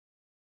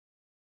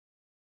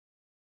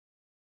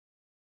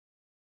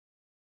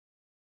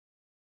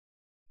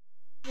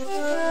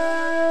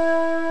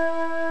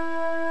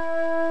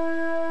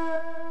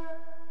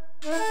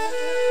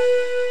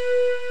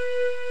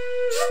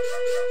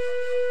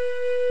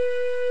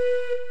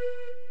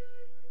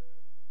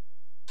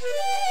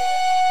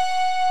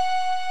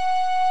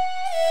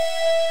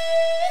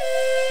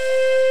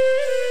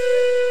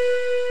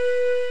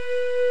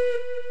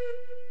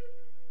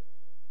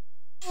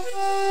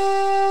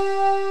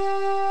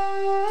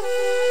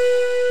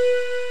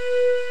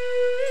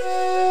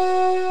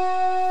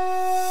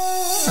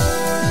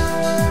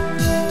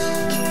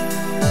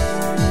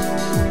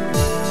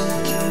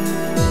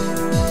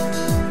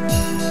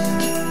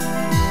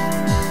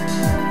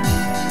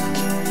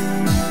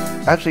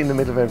absolutely in the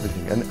middle of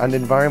everything. And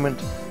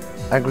environment,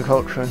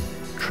 agriculture,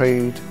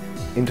 trade,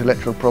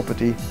 intellectual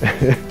property,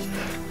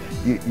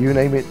 you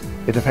name it,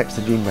 it affects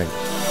the gene bank.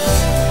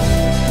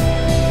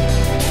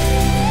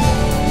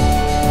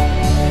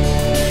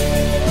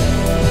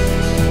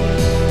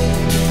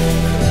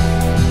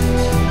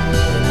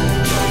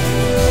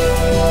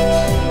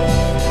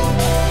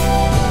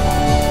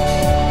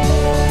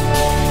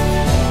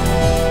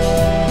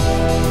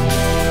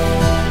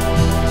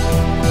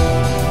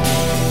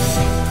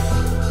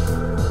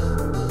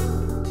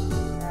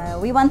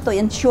 We want to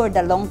ensure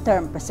the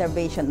long-term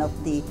preservation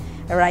of the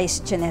rice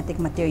genetic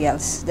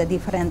materials, the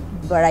different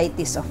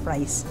varieties of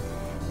rice.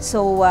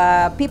 So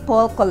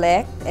people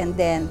collect and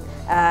then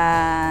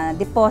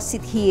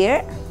deposit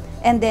here,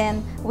 and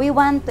then we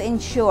want to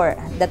ensure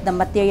that the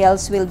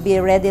materials will be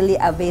readily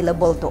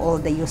available to all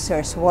the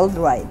users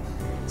worldwide,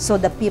 so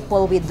the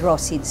people withdraw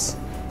seeds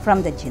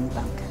from the gene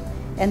bank.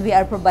 And we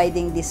are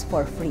providing this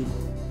for free.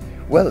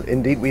 Well,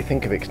 indeed, we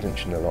think of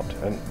extinction a lot,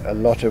 and a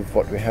lot of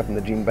what we have in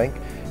the gene bank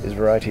is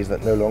varieties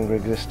that no longer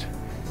exist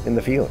in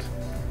the field.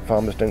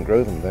 Farmers don't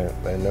grow them,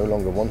 they're no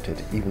longer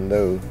wanted, even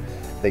though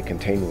they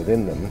contain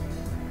within them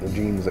the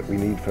genes that we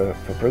need for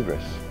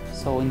progress.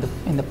 So in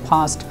the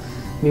past,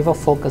 we were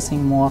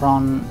focusing more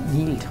on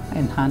yield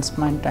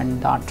enhancement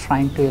and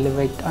trying to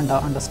elevate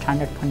under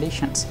standard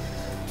conditions.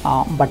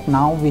 But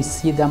now we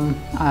see them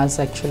as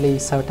actually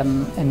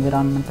certain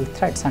environmental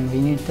threats, and we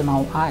need to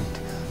now act.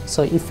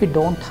 So if we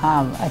don't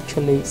have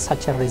actually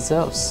such a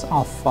reserves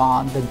of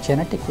the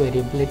genetic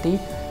variability,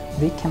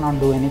 we cannot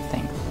do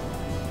anything.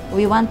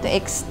 We want to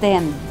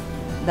extend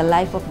the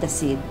life of the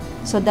seed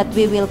so that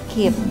we will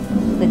keep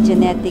the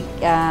genetic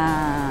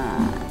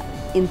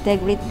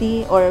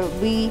integrity, or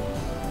we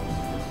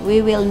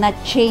will not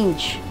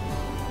change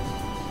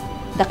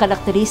the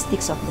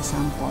characteristics of the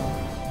sample.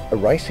 A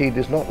rice seed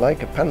is not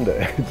like a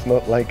panda, it's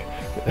not like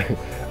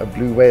a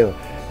blue whale.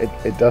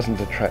 It doesn't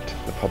attract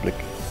the public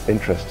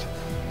interest.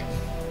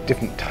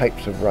 Different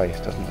types of rice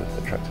doesn't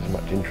attract as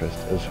much interest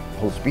as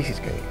whole species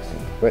going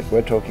extinct.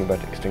 We're talking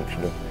about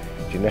extinction of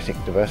genetic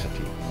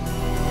diversity.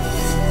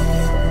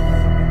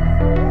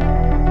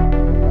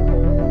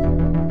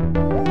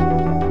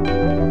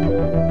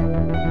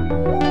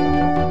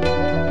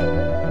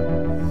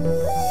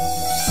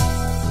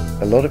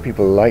 A lot of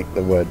people like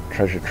the word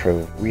treasure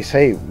trove. We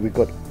say we've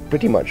got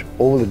pretty much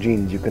all the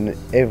genes you can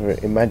ever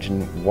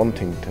imagine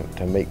wanting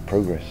to make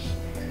progress.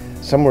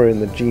 Somewhere in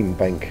the gene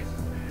bank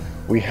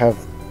we have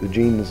the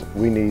genes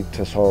we need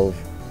to solve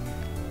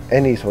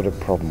any sort of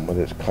problem,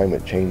 whether it's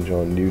climate change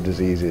or new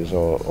diseases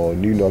or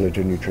new knowledge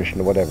of nutrition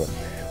or whatever.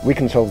 We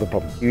can solve the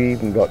problem. You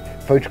even got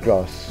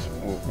photographs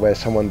where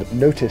someone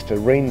noticed a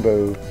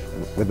rainbow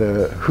with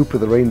a hoop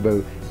of the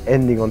rainbow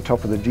ending on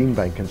top of the gene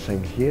bank and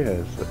saying,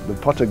 here's the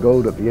pot of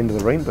gold at the end of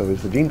the rainbow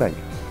is the gene bank.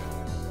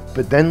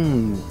 But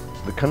then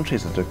the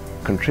countries that have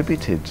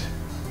contributed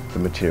the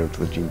material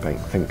to the gene bank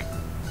think,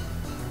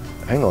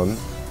 hang on,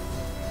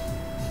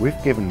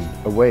 we've given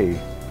away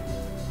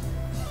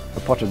a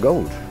pot of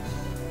gold.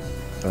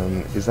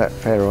 Is that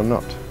fair or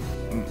not?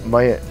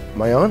 My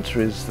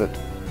answer is that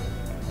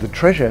the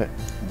treasure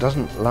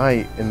doesn't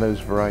lie in those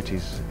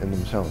varieties in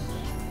themselves.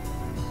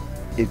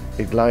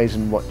 It lies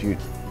in what you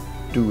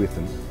do with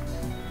them.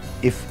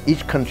 If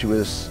each country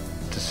was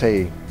to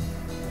say,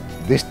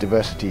 this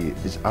diversity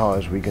is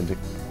ours, we're going to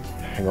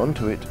hang on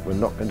to it, we're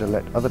not going to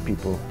let other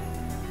people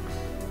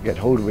get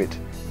hold of it,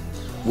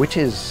 which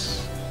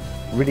is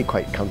really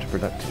quite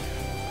counterproductive,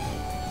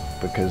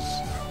 because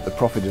the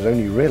profit is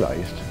only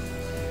realized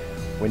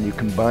when you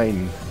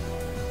combine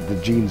the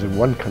genes of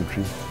one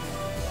country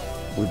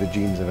with the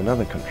genes of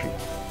another country.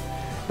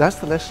 That's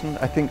the lesson.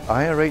 I think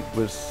IRRI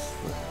was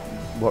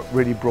what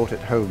really brought it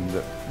home,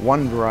 that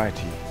one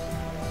variety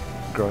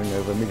growing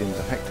over millions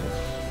of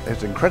hectares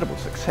is incredible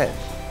success.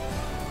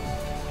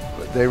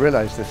 But they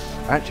realized this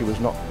actually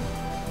was not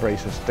very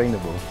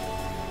sustainable,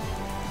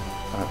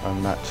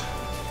 and that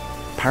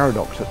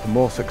paradox that the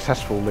more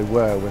successful they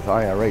were with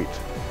IRRI,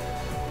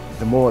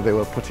 the more they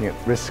were putting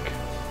at risk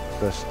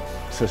the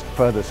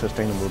further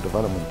sustainable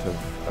development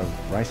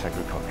of rice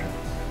agriculture.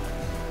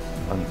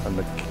 And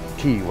the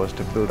key was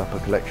to build up a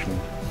collection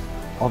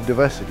of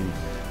diversity,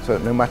 so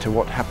that no matter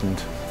what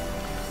happened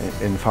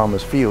in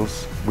farmers'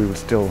 fields, we would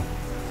still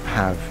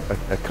have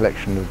a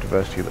collection of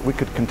diversity that we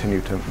could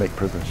continue to make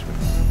progress with.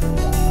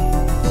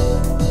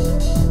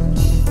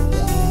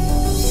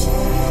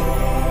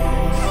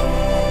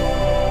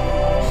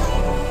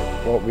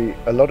 What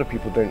a lot of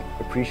people don't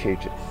appreciate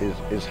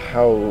is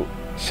how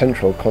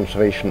central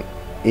conservation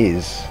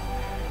is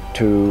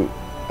to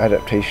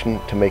adaptation,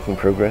 to making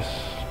progress,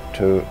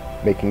 to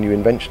making new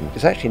inventions.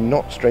 It's actually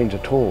not strange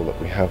at all that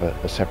we have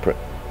a separate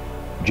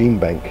gene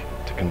bank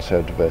to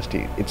conserve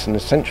diversity. It's an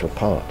essential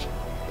part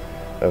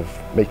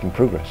of making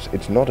progress.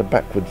 It's not a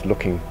backwards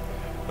looking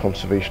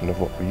conservation of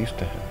what we used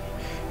to have.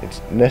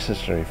 It's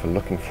necessary for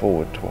looking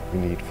forward to what we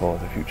need for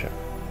the future.